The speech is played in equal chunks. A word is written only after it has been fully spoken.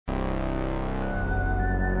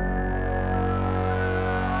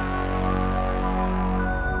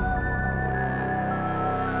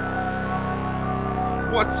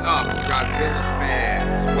What's up, Godzilla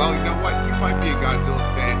fans? Well, you know what? You might be a Godzilla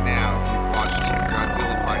fan now if you've watched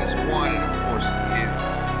Godzilla Minus One and, of course, his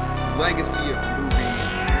legacy of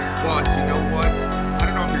movies. But you know what? I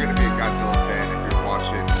don't know if you're going to be a Godzilla fan if you're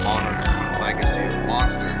watching Monarch, Legacy of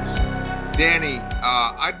Monsters. Danny,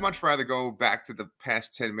 I'd much rather go back to the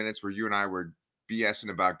past 10 minutes where you and I were BSing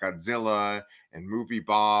about Godzilla and Movie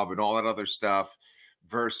Bob and all that other stuff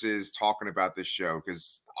versus talking about this show.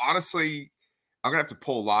 Because honestly, I'm gonna have to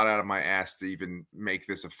pull a lot out of my ass to even make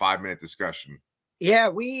this a 5-minute discussion. Yeah,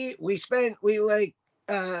 we opened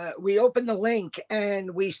the link and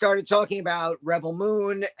we started talking about Rebel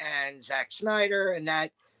Moon and Zack Snyder, and that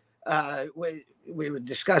we were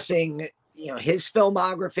discussing his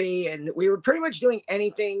filmography, and we were pretty much doing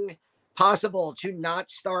anything possible to not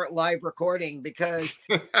start live recording because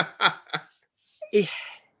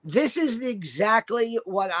this is exactly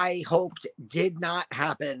what I hoped did not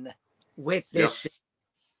happen with this.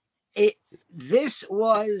 Yep. This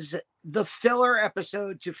was the filler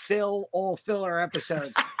episode to fill all filler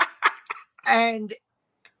episodes. and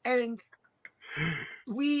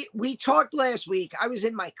we talked last week. I was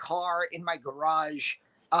in my car in my garage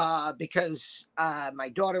because my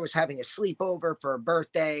daughter was having a sleepover for her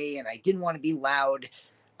birthday, and I didn't want to be loud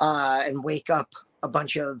and wake up a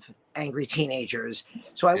bunch of angry teenagers.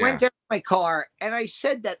 So I went down to my car and I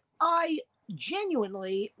said that I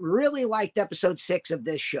genuinely really liked episode 6 of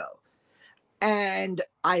this show. And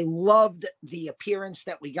I loved the appearance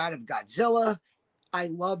that we got of Godzilla. I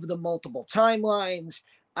love the multiple timelines.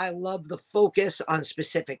 I love the focus on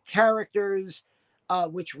specific characters,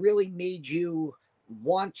 which really made you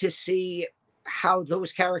want to see how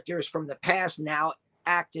those characters from the past now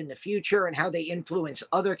act in the future and how they influence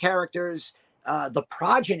other characters, the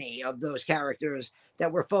progeny of those characters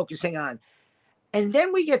that we're focusing on. And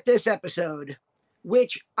then we get this episode,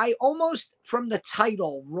 which I almost, from the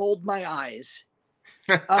title, rolled my eyes.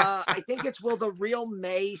 I think it's Will the Real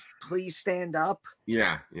May Please Stand Up?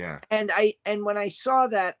 Yeah. And when I saw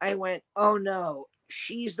that, I went, oh no,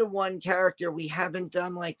 she's the one character we haven't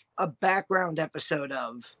done like a background episode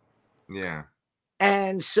of. Yeah.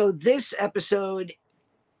 And so this episode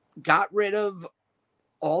got rid of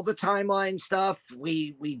all the timeline stuff.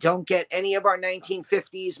 We don't get any of our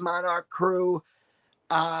 1950s Monarch crew.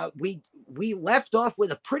 We left off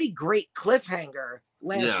with a pretty great cliffhanger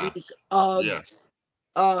last week of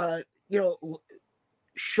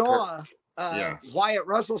Shaw, Wyatt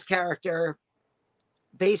Russell's character,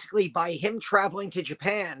 basically by him traveling to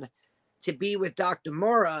Japan to be with Dr.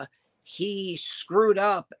 Mora, he screwed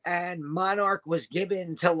up and Monarch was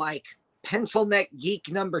given to like pencil neck geek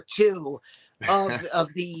number 2 of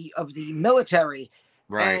the military.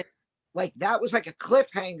 Right. And like that was like a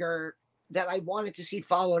cliffhanger that I wanted to see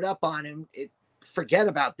followed up on, and forget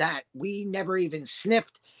about that. We never even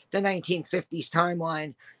sniffed the 1950s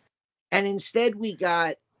timeline. And instead we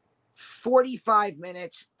got 45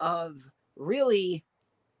 minutes of really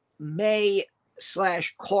May/Cora's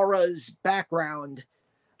background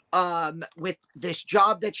with this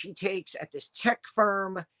job that she takes at this tech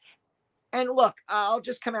firm. And look, I'll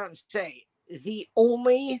just come out and say they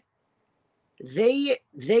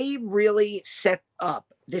really set up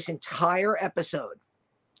this entire episode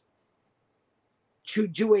to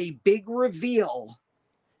do a big reveal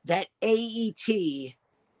that AET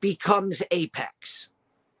becomes Apex.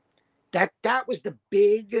 That was the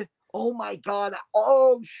big, oh my God,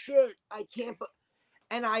 oh shit, I can't.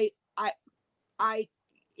 And I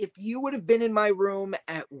if you would have been in my room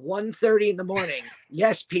at 1:30 in the morning,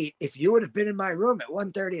 yes, Pete, if you would have been in my room at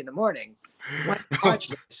 1:30 in the morning, when I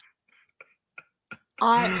watched this,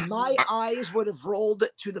 my eyes would have rolled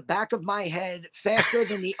to the back of my head faster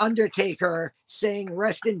than The Undertaker saying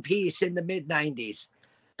rest in peace in the mid-90s.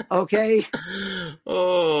 Okay?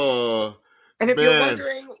 Oh, and if you're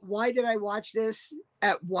wondering why did I watch this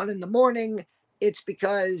at 1 in the morning, it's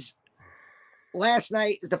because last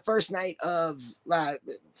night is the first night of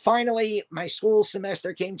finally my school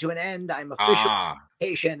semester came to an end. I'm officially on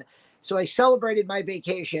vacation. So I celebrated my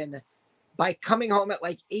vacation by coming home at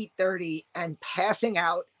like 8:30 and passing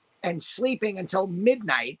out and sleeping until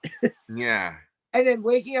midnight. Yeah. And then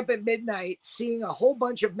waking up at midnight, seeing a whole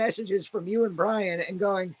bunch of messages from you and Brian and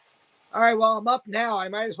going, all right, well, I'm up now. I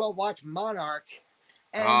might as well watch Monarch.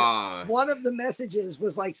 And one of the messages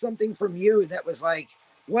was like something from you that was like,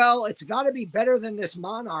 well, it's got to be better than this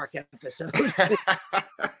Monarch episode.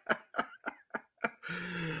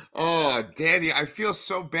 Oh, Danny, I feel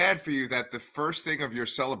so bad for you that the first thing of your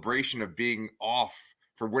celebration of being off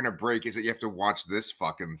for winter break is that you have to watch this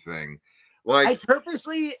fucking thing. Like I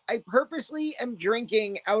purposely am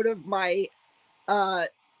drinking out of my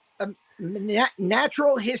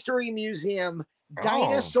Natural History Museum Oh,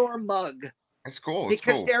 dinosaur mug, that's cool. That's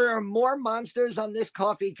because cool. there are more monsters on this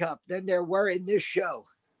coffee cup than there were in this show.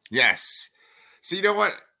 Yes. So you know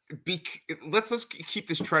what? Be, let's keep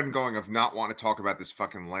this trend going of not wanting to talk about this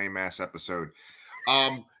fucking lame ass episode.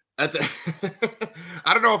 Um, at the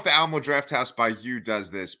I don't know if the Alamo Draft House by you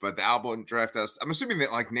does this, but the Alamo Draft House, I'm assuming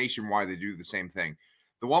that like nationwide they do the same thing.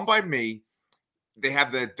 The one by me, they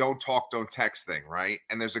have the don't talk, don't text thing, right?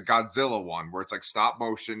 And there's a Godzilla one where it's like stop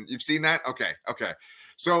motion. You've seen that? Okay, okay.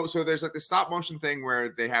 So there's like the stop motion thing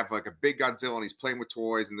where they have like a big Godzilla and he's playing with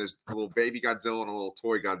toys, and there's a little baby Godzilla and a little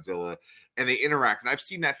toy Godzilla, and they interact. And I've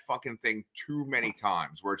seen that fucking thing too many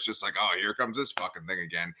times where it's just like, oh, here comes this fucking thing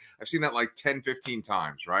again. I've seen that like 10, 15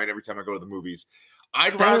 times, right? Every time I go to the movies. I'd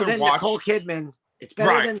It's better rather than watch Nicole Kidman. It's better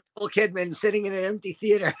right. than Nicole Kidman sitting in an empty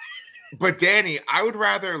theater. But Danny, I would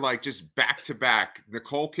rather like just back to back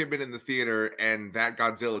Nicole Kidman in the theater and that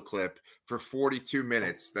Godzilla clip for 42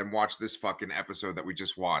 minutes than watch this fucking episode that we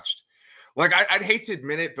just watched. Like, I'd hate to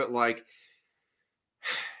admit it, but like,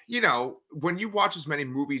 you know, when you watch as many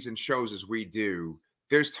movies and shows as we do,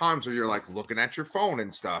 there's times where you're like looking at your phone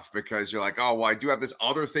and stuff because you're like, oh, well, I do have this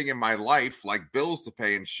other thing in my life, like bills to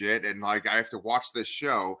pay and shit. And like, I have to watch this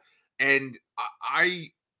show. And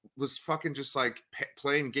I was fucking just like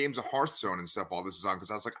playing games of Hearthstone and stuff while this is on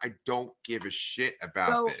because I was like, I don't give a shit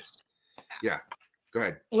about So, this. Yeah. Go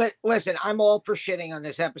ahead. listen, I'm all for shitting on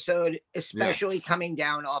this episode, Yeah. especially coming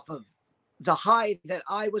down off of the high that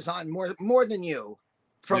I was on more than you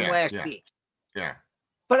from last week. Yeah.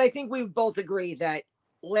 But I think we both agree that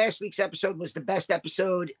last week's episode was the best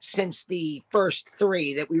episode since the first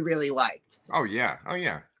three that we really liked. Oh, yeah. Oh,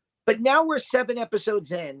 yeah. But now we're 7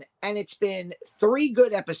 episodes in, and it's been 3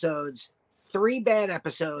 good episodes, 3 bad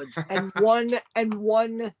episodes, and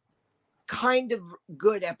one kind of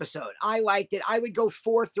good episode. I liked it. I would go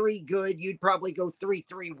 4-3 good. You'd probably go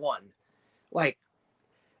 3-3-1. Like,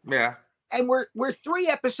 yeah. And we're 3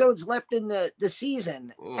 episodes left in the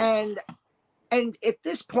season, Ugh. and at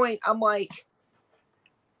this point, I'm like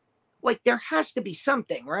there has to be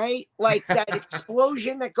something, right? Like that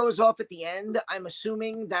explosion that goes off at the end. I'm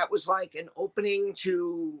assuming that was like an opening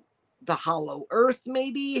to the Hollow Earth,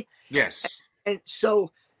 maybe. Yes. And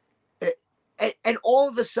so, and all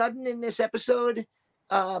of a sudden in this episode,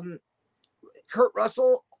 Kurt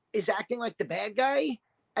Russell is acting like the bad guy.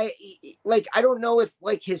 I don't know if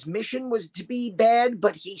like his mission was to be bad,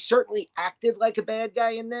 but he certainly acted like a bad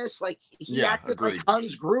guy in this. Like he acted agreed. like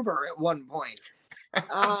Hans Gruber at one point.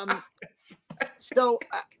 So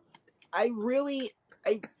I really,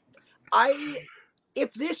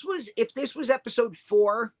 if this was episode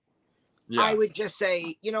 4, I would just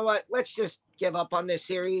say, you know what, let's just give up on this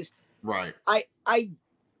series. Right.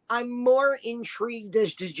 I'm more intrigued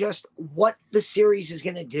as to just what the series is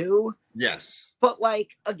going to do. Yes. But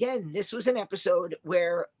like, again, this was an episode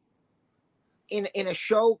where in a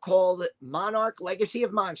show called Monarch Legacy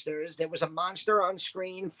of Monsters, there was a monster on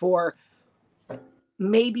screen for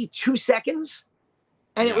maybe 2 seconds,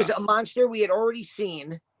 and it was a monster we had already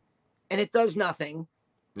seen, and it does nothing.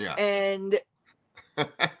 Yeah. And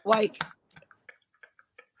like,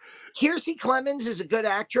 Kiersey Clemons is a good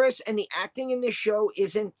actress, and the acting in this show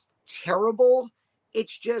isn't terrible.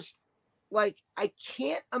 It's just like I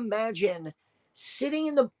can't imagine sitting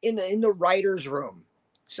in the writer's room.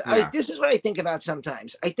 So this is what I think about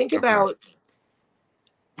sometimes. I think about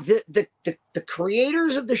the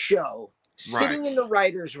creators of the show sitting in the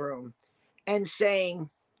writer's room and saying,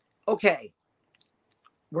 okay,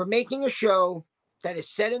 we're making a show that is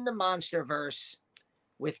set in the Monsterverse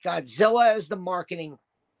with Godzilla as the marketing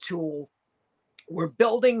tool. We're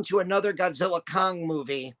building to another Godzilla Kong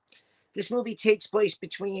movie. This movie takes place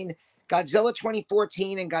between Godzilla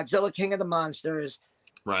 2014 and Godzilla King of the Monsters.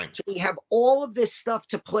 Right. So we have all of this stuff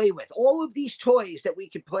to play with, all of these toys that we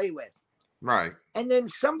could play with. Right. And then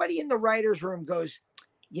somebody in the writer's room goes,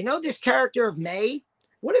 you know, this character of May,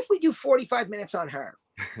 what if we do 45 minutes on her?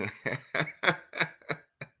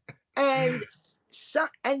 and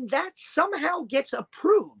that somehow gets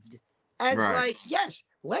approved as like, yes,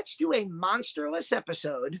 let's do a monsterless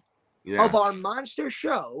episode of our monster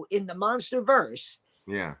show in the Monsterverse.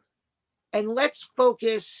 Yeah. And let's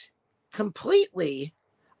focus completely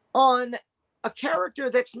on a character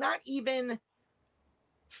that's not even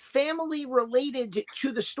family related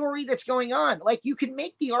to the story that's going on. Like, you can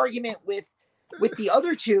make the argument with the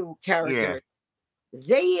other 2 characters.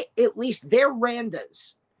 They, at least they're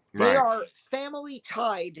Randas. They are family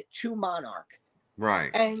tied to Monarch. Right.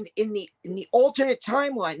 And in the alternate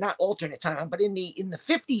timeline, not alternate timeline, but in the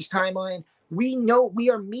 50s timeline, we know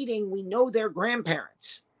their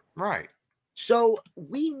grandparents. Right. So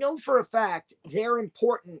we know for a fact they're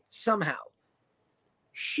important somehow.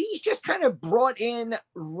 She's just kind of brought in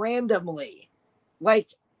randomly. Like,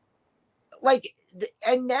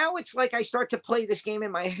 and now it's like I start to play this game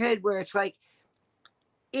in my head where it's like,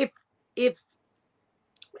 if if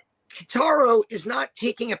Kitaro is not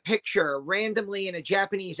taking a picture randomly in a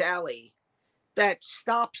Japanese alley that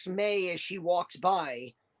stops May as she walks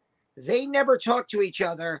by, they never talk to each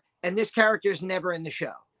other, and this character's never in the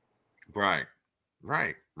show. Right.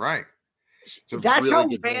 It's a That's really how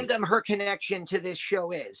good point. random her connection to this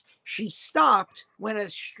show is. She stopped when a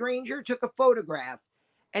stranger took a photograph,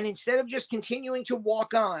 and instead of just continuing to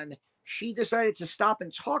walk on, she decided to stop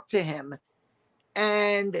and talk to him,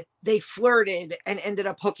 and they flirted and ended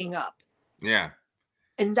up hooking up. Yeah.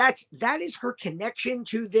 And that is her connection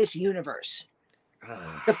to this universe.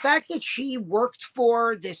 The fact that she worked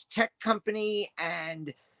for this tech company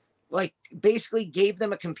and like basically gave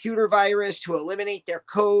them a computer virus to eliminate their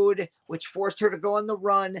code, which forced her to go on the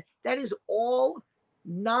run, that is all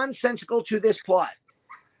nonsensical to this plot.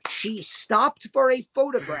 She stopped for a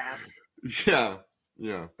photograph. Yeah.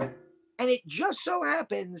 And it just so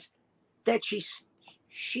happens that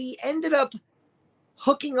she ended up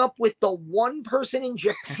hooking up with the one person in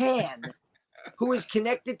Japan who is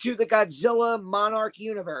connected to the Godzilla Monarch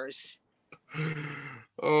universe.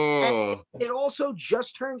 Oh. And it also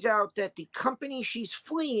just turns out that the company she's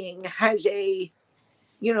fleeing has a,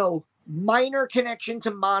 minor connection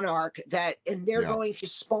to Monarch and they're going to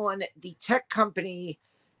spawn the tech company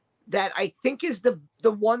that I think is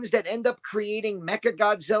the ones that end up creating Mecha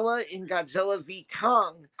Godzilla in Godzilla v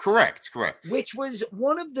Kong. Correct. Which was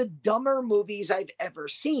one of the dumber movies I've ever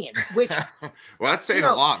seen. Which well, that's saying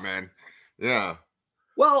a lot, man. Yeah.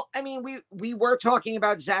 Well, I mean, we were talking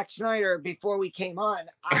about Zack Snyder before we came on,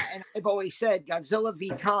 and I've always said Godzilla v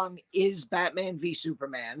Kong is Batman v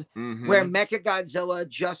Superman, where Mecha Godzilla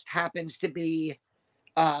just happens to be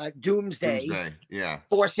Doomsday. Yeah.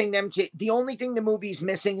 Forcing them to. The only thing the movie's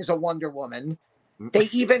missing is a Wonder Woman. They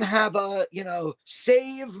even have a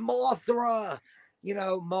save Mothra,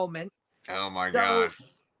 moment. Oh my god.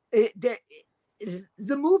 The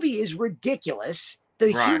movie is ridiculous.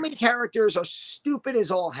 The human characters are stupid as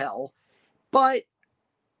all hell, but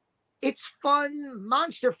it's fun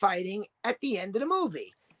monster fighting at the end of the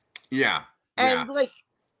movie. Yeah. And like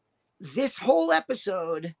this whole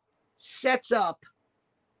episode sets up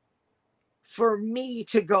for me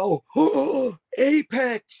to go, oh,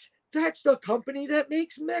 Apex, that's the company that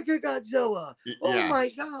makes Mega Godzilla. Oh my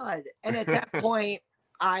God. And at that point,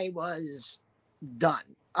 I was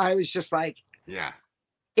done. I was just like,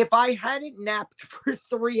 if I hadn't napped for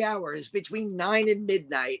 3 hours between 9 and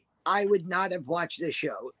midnight, I would not have watched this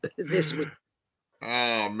show this week.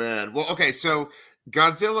 Oh, man. Well, okay, so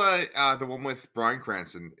Godzilla, the one with Bryan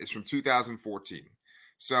Cranston, is from 2014.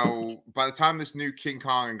 So by the time this new King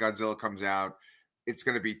Kong and Godzilla comes out, it's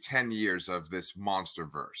going to be 10 years of this monster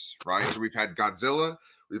verse, right? So we've had Godzilla,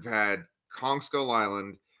 we've had Kong Skull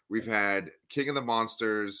Island, we've had King of the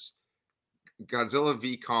Monsters, Godzilla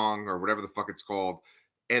v Kong, or whatever the fuck it's called,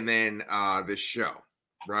 and then this show,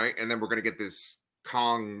 right? And then we're going to get this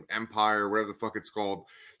Kong Empire, whatever the fuck it's called.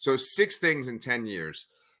 So 6 things in 10 years.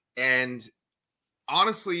 And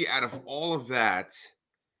honestly, out of all of that,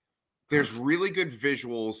 there's really good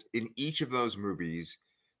visuals in each of those movies.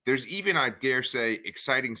 There's even, I dare say,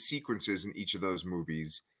 exciting sequences in each of those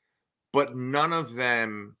movies. But none of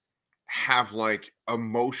them have like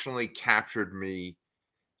emotionally captured me.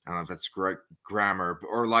 I don't know if that's great grammar,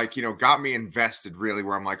 or like, got me invested really,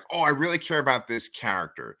 where I'm like, oh, I really care about this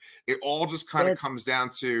character. It all just kind of comes down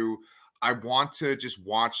to, I want to just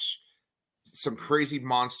watch some crazy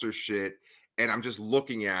monster shit, and I'm just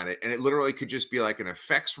looking at it, and it literally could just be like an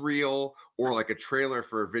effects reel or like a trailer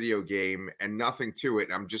for a video game and nothing to it.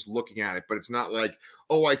 I'm just looking at it, but it's not like,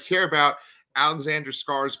 oh, I care about Alexander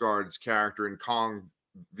Skarsgård's character in Kong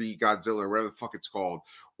v Godzilla, or whatever the fuck it's called.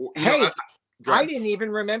 Or, I didn't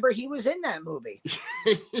even remember he was in that movie.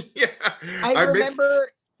 Yeah. I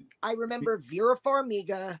remember Vera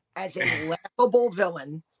Farmiga as a laughable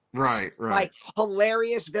villain. Right. Like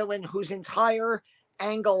hilarious villain whose entire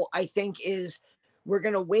angle, I think, is we're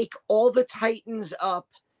going to wake all the Titans up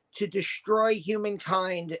to destroy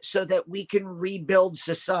humankind so that we can rebuild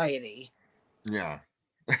society. Yeah.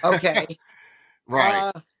 Okay.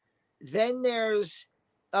 Right. Then there's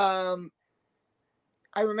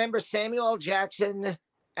I remember Samuel L. Jackson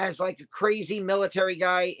as like a crazy military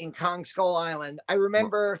guy in Kong Skull Island. I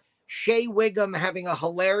remember Shea Wiggum having a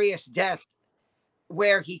hilarious death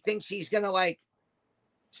where he thinks he's going to like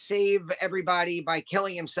save everybody by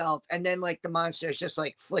killing himself. And then like the monster just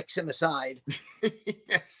like flicks him aside.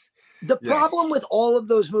 Yes. The Yes. problem with all of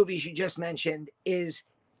those movies you just mentioned is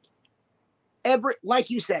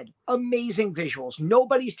like you said, amazing visuals.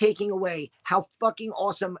 Nobody's taking away how fucking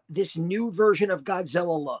awesome this new version of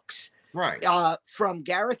Godzilla looks. Right. From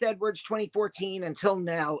Gareth Edwards 2014 until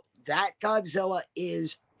now, that Godzilla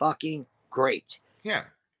is fucking great. Yeah.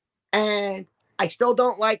 And I still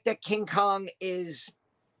don't like that King Kong is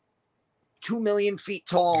 2 million feet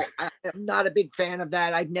tall. I'm not a big fan of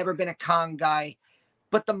that. I've never been a Kong guy,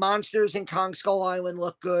 but the monsters in Kong Skull Island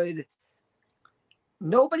look good.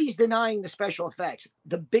 Nobody's denying the special effects.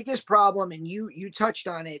 The biggest problem, and you touched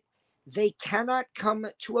on it, they cannot come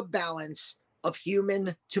to a balance of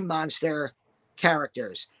human to monster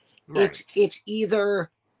characters. Right. It's either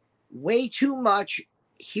way too much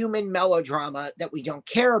human melodrama that we don't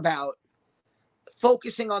care about,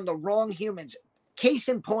 focusing on the wrong humans. Case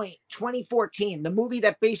in point, 2014, the movie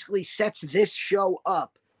that basically sets this show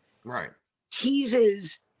up, Right.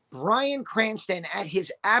 teases Bryan Cranston at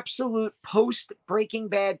his absolute post Breaking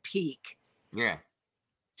Bad peak, Yeah.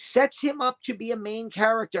 sets him up to be a main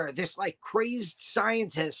character, this like crazed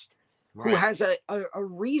scientist who Right. has a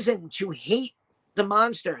reason to hate the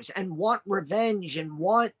monsters and want revenge and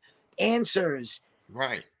want answers.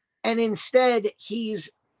 Right. And instead, he's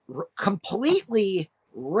completely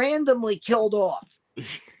randomly killed off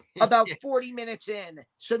about 40 minutes in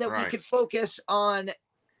so that we Right. could focus on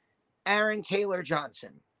Aaron Taylor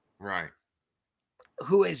Johnson, Right.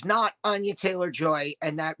 who is not Anya Taylor-Joy,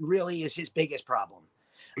 and that really is his biggest problem.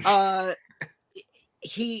 Uh,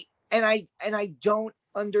 I don't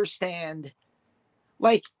understand.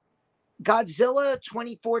 Like, Godzilla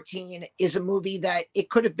 2014 is a movie that it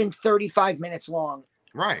could have been 35 minutes long.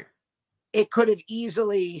 Right. It could have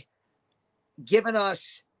easily given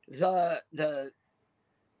us the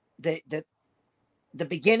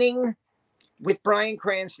beginning with Bryan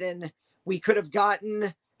Cranston. We could have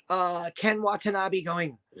gotten Ken Watanabe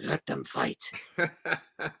going, let them fight.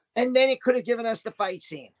 And then it could have given us the fight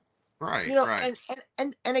scene. Right. You know, Right.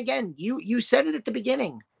 and again, you said it at the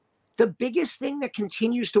beginning. The biggest thing that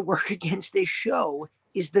continues to work against this show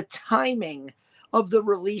is the timing of the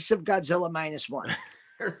release of Godzilla Minus One.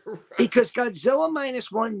 Right. Because Godzilla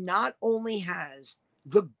Minus One not only has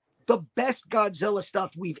the best Godzilla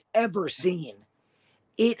stuff we've ever seen,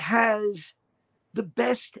 it has the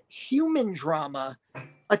best human drama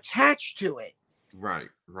attached to it. Right.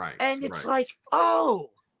 Right. And it's right. like,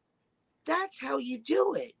 oh, that's how you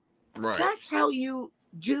do it. Right. That's how you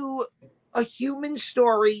do a human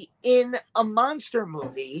story in a monster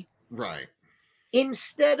movie. Right.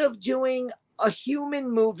 Instead of doing a human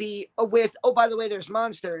movie with, oh, by the way, there's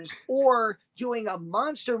monsters, or doing a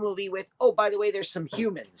monster movie with, oh, by the way, there's some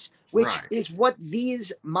humans, which Right. is what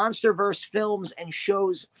these MonsterVerse films and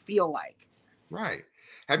shows feel like. Right.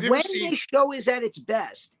 Have you When ever seen? this show is at its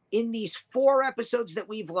best, in these 4 episodes that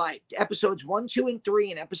we've liked, episodes 1, 2, and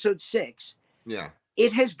 3, and episode 6, Yeah.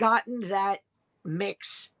 it has gotten that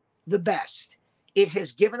mix the best. It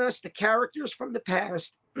has given us the characters from the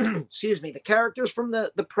past, excuse me, the characters from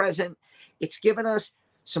the present. It's given us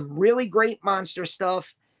some really great monster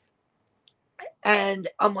stuff. And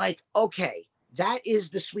I'm like, okay, that is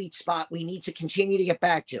the sweet spot we need to continue to get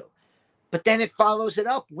back to. But then it follows it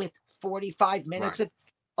up with 45 minutes Right.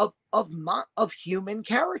 of human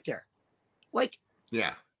character. Like,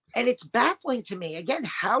 Yeah. and it's baffling to me. Again,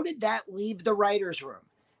 how did that leave the writer's room?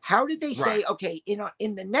 How did they say, Right. okay,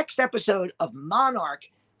 in the next episode of Monarch,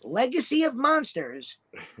 Legacy of Monsters,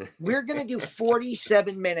 we're going to do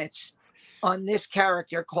 47 minutes on this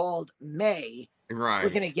character called May. Right. We're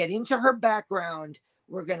going to get into her background.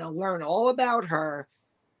 We're going to learn all about her.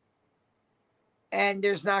 And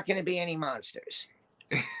there's not going to be any monsters.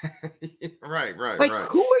 Right. Right. Like, right.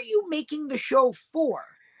 who are you making the show for?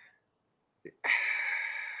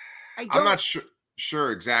 I'm not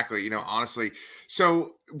sure exactly, honestly.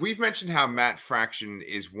 So we've mentioned how Matt Fraction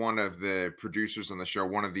is one of the producers on the show,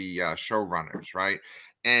 one of the showrunners, right?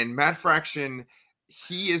 And Matt Fraction,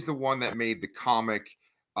 he is the one that made the comic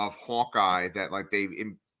of Hawkeye that like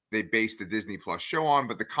they based the Disney Plus show on,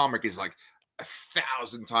 but the comic is like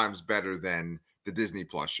 1,000 times better than the Disney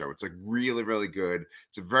Plus show. It's like really, really good.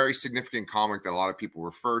 It's a very significant comic that a lot of people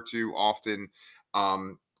refer to often.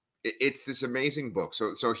 It's this amazing book.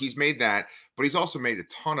 So he's made that, but he's also made a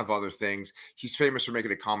ton of other things. He's famous for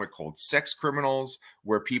making a comic called Sex Criminals,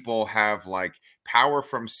 where people have like power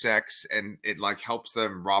from sex and it like helps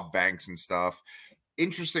them rob banks and stuff.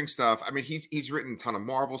 Interesting stuff. I mean, he's written a ton of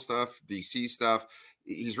Marvel stuff, DC stuff.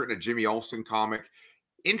 He's written a Jimmy Olsen comic.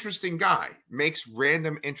 Interesting guy, makes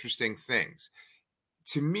random interesting things.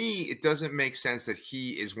 To me, it doesn't make sense that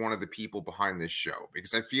he is one of the people behind this show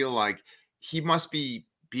because I feel like he must be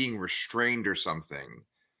being restrained or something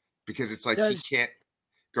because it's like he Does can't.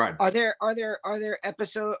 Go ahead. are there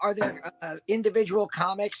individual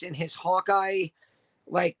comics in his Hawkeye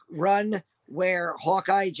like run where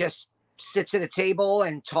Hawkeye just sits at a table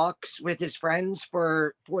and talks with his friends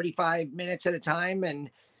for 45 minutes at a time, and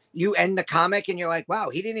you end the comic and you're like, wow,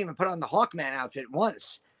 he didn't even put on the Hawkman outfit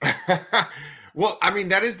once. Well, I mean,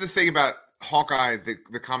 that is the thing about Hawkeye,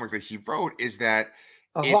 the comic that he wrote, is that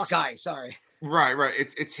it's Hawkeye, sorry. right.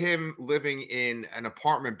 It's him living in an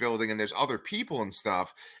apartment building, and there's other people and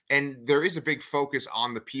stuff, and there is a big focus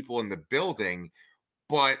on the people in the building,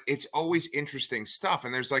 but it's always interesting stuff.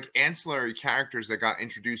 And there's like ancillary characters that got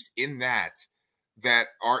introduced in that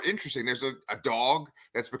are interesting. There's a dog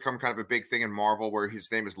that's become kind of a big thing in Marvel where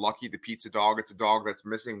his name is Lucky the pizza dog. It's a dog that's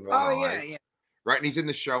missing one Oh eye, yeah. right? And he's in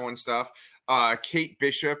the show and stuff. Kate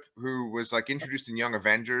Bishop, who was like introduced in Young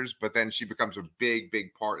Avengers, but then she becomes a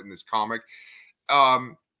big part in this comic.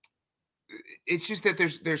 Um, it's just that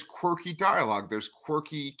there's quirky dialogue, there's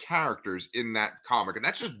quirky characters in that comic, and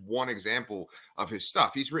that's just one example of his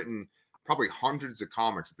stuff. He's written probably hundreds of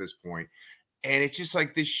comics at this point, and it's just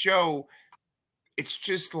like this show. It's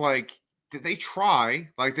just like did they try?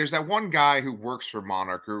 Like, there's that one guy who works for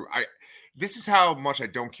Monarch. Who I this is how much I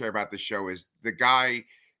don't care about the show. Is the guy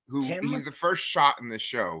who Tim? he's the first shot in the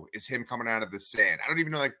show is him coming out of the sand. I don't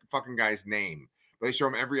even know that fucking guy's name, but they show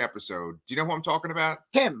him every episode. Do you know who I'm talking about?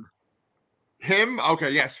 Tim. Him?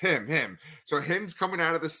 Okay, yes, him. So him's coming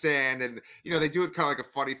out of the sand, and they do it kind of like a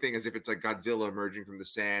funny thing, as if it's like Godzilla emerging from the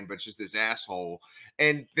sand, but it's just this asshole.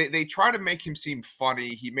 And they try to make him seem funny.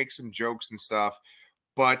 He makes some jokes and stuff.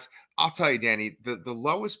 But I'll tell you, Danny, the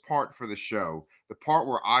lowest part for the show, the part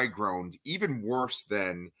where I groaned, even worse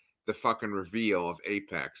than the fucking reveal of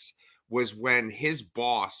Apex, was when his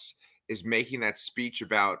boss is making that speech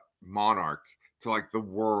about Monarch to like the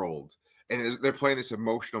world, and they're playing this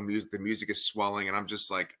emotional music. The music is swelling, and I'm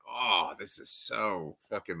just like, oh, this is so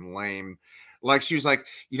fucking lame. Like, she was like,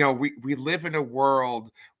 we live in a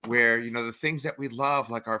world where the things that we love,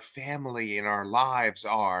 like our family and our lives,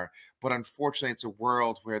 are. But unfortunately, it's a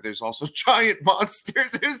world where there's also giant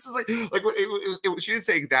monsters. It was just like she didn't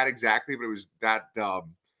say that exactly, but it was that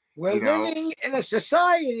dumb. We're living in a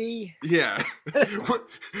society. Yeah,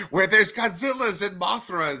 where there's Godzillas and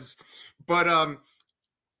Mothras. But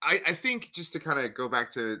I think, just to kind of go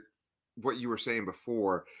back to what you were saying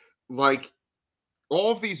before, like,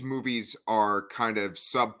 all of these movies are kind of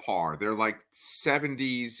subpar. They're like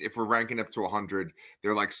 70s. If we're ranking up to 100,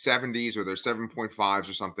 they're like 70s, or they're 7.5s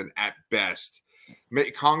or something at best.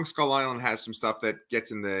 Kong Skull Island has some stuff that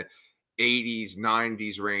gets in the 80s,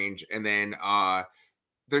 90s range. And then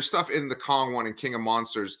there's stuff in the Kong one and King of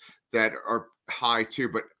Monsters that are high too.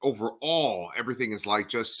 But overall, everything is like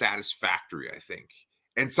just satisfactory, I think.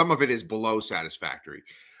 And some of it is below satisfactory.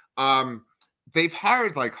 They've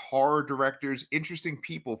hired like horror directors, interesting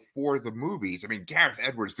people for the movies. I mean, Gareth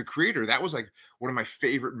Edwards, the creator, that was like one of my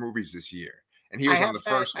favorite movies this year. And he was on the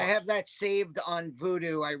first one. I have that saved on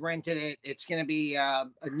Vudu. I rented it. It's going to be,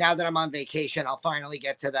 now that I'm on vacation, I'll finally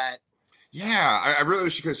get to that. Yeah, I really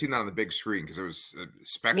wish you could have seen that on the big screen, because it was a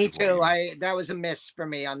spectacle. Me too. That was a miss for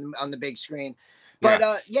me on the big screen.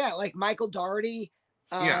 But yeah, like Michael Dougherty,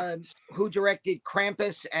 who directed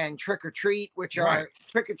Krampus and Trick or Treat, which are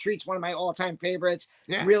Trick or Treat's one of my all-time favorites.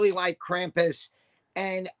 Yeah. Really like Krampus.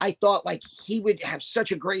 And I thought like he would have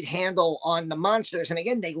such a great handle on the monsters. And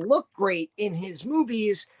again, they look great in his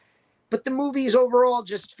movies, but the movies overall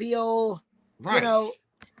just feel,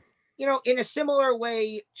 in a similar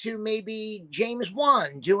way to maybe James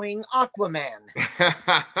Wan doing Aquaman.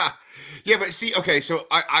 Yeah, but see, okay, so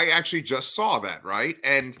I actually just saw that, right?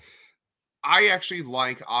 And I actually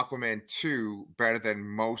like Aquaman 2 better than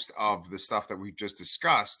most of the stuff that we've just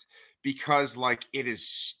discussed, because like it is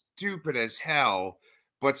stupid as hell,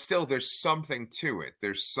 but still there's something to it.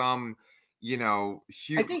 There's some,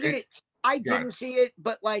 I think I didn't see it,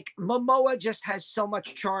 but like Momoa just has so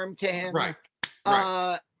much charm to him. Right.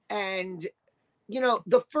 And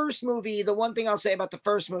the first movie, the one thing I'll say about the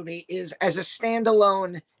first movie is, as a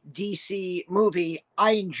standalone DC movie,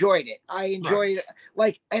 I enjoyed it. I enjoyed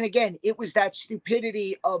and again, it was that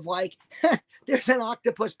stupidity of like, there's an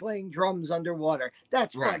octopus playing drums underwater.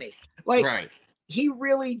 That's funny. He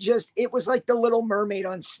really it was like the Little Mermaid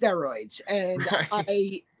on steroids. And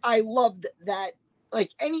I loved that. Like,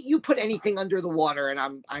 you put anything under the water and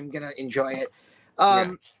I'm going to enjoy it.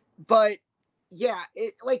 But yeah,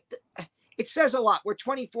 it says a lot. We're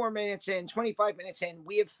 24 minutes in, 25 minutes in.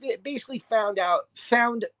 We have basically found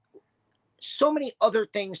so many other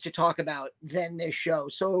things to talk about than this show.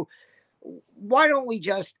 So why don't we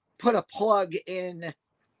just put a plug in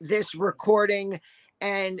this recording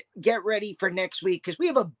and get ready for next week because we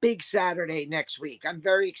have a big Saturday next week. I'm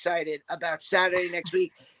very excited about Saturday next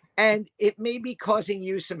week. And it may be causing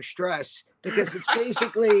you some stress because it's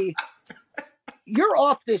basically you're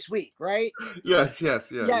off this week, right? Yes,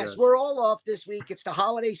 yes, yeah, yeah. Yes, we're all off this week. It's the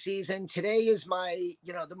holiday season. Today is my,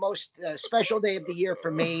 the most special day of the year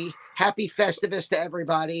for me. Happy Festivus to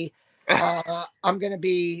everybody. I'm going to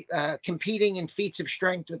be competing in feats of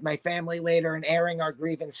strength with my family later and airing our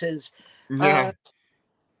grievances. Yeah.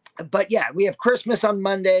 Uh, but yeah, we have Christmas on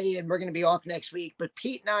Monday and we're going to be off next week. But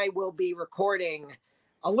Pete and I will be recording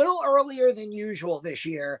a little earlier than usual this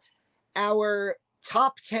year our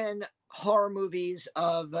top 10 horror movies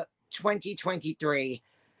of 2023.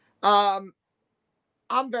 I'm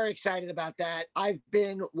very excited about that. I've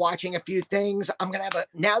been watching a few things. I'm gonna have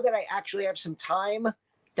now that I actually have some time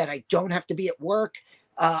that I don't have to be at work.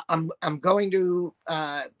 I'm going to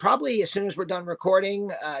probably as soon as we're done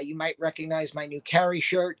recording. You might recognize my new Carrie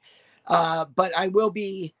shirt, but I will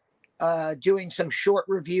be doing some short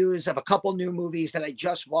reviews of a couple new movies that I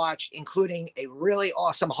just watched, including a really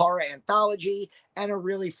awesome horror anthology and a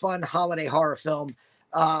really fun holiday horror film,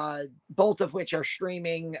 both of which are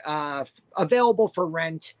streaming, available for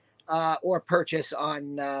rent or purchase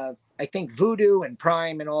on, I think, Vudu and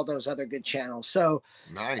Prime and all those other good channels. So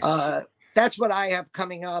Nice. that's what I have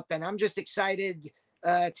coming up. And I'm just excited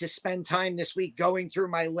to spend time this week going through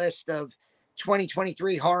my list of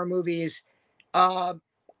 2023 horror movies. Uh,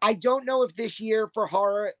 I don't know if this year for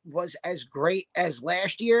horror was as great as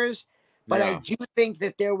last year's, but I Yeah. do think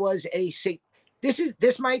that there was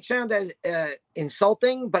this might sound as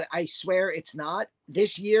insulting, but I swear it's not.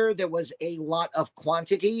 This year there was a lot of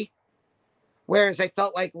quantity, whereas I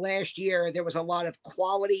felt like last year there was a lot of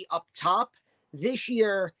quality up top. This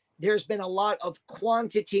year there's been a lot of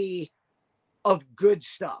quantity of good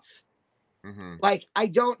stuff. Mm-hmm. Like, I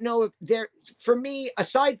don't know if there, for me,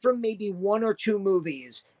 aside from maybe one or two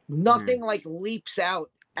movies, Mm-hmm. nothing like leaps out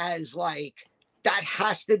as like that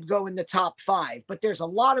has to go in the top five. But there's a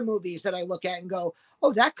lot of movies that I look at and go,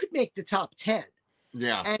 oh, that could make the top 10.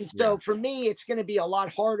 Yeah. And Yeah. so for me, it's going to be a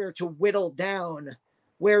lot harder to whittle down.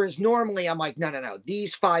 Whereas normally I'm like, no,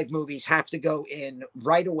 these five movies have to go in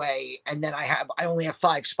right away. And then I only have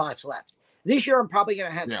five spots left. This year, I'm probably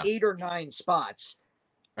going to have Yeah. 8 or 9 spots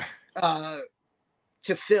uh,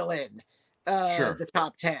 to fill in Sure. the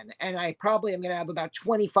top 10. And I probably am going to have about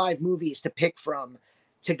 25 movies to pick from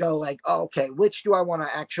to go like, oh, okay, which do I want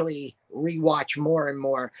to actually rewatch more and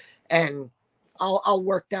more? And I'll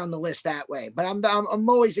work down the list that way. But I'm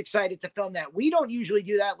always excited to film that. We don't usually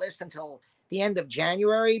do that list until the end of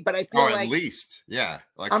January, but I Oh, feel at like least. Yeah.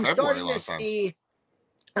 Like I'm February a starting lot to of times. see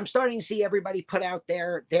I'm starting to see everybody put out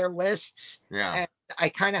their lists, Yeah. and I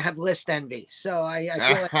kind of have list envy. So I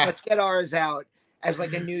feel like let's get ours out as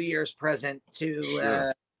like a New Year's present to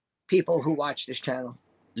Sure. people who watch this channel.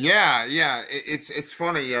 Yeah, yeah. It's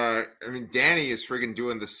funny. I mean, Danny is friggin'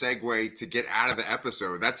 doing the segue to get out of the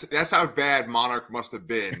episode. That's how bad Monarch must have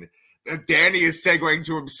been. And Danny is segueing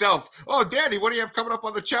to himself. Oh, Danny, what do you have coming up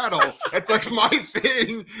on the channel? It's like my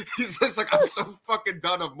thing. He's just like, I'm so fucking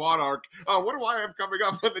done of Monarch. Oh, what do I have coming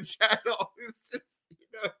up on the channel? It's just,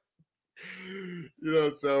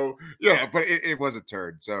 so yeah, but it was a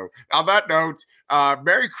turn. So on that note,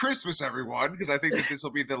 Merry Christmas, everyone, because I think that this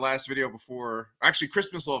will be the last video before actually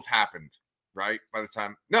Christmas will have happened, right? By the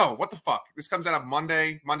time what the fuck? This comes out on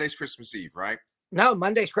Monday. Monday's Christmas Eve, right? No,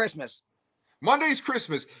 Monday's Christmas. Monday's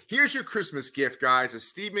Christmas. Here's your Christmas gift, guys. A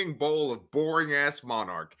steaming bowl of boring ass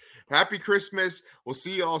Monarch. Happy Christmas. We'll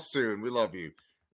see y'all soon. We love you.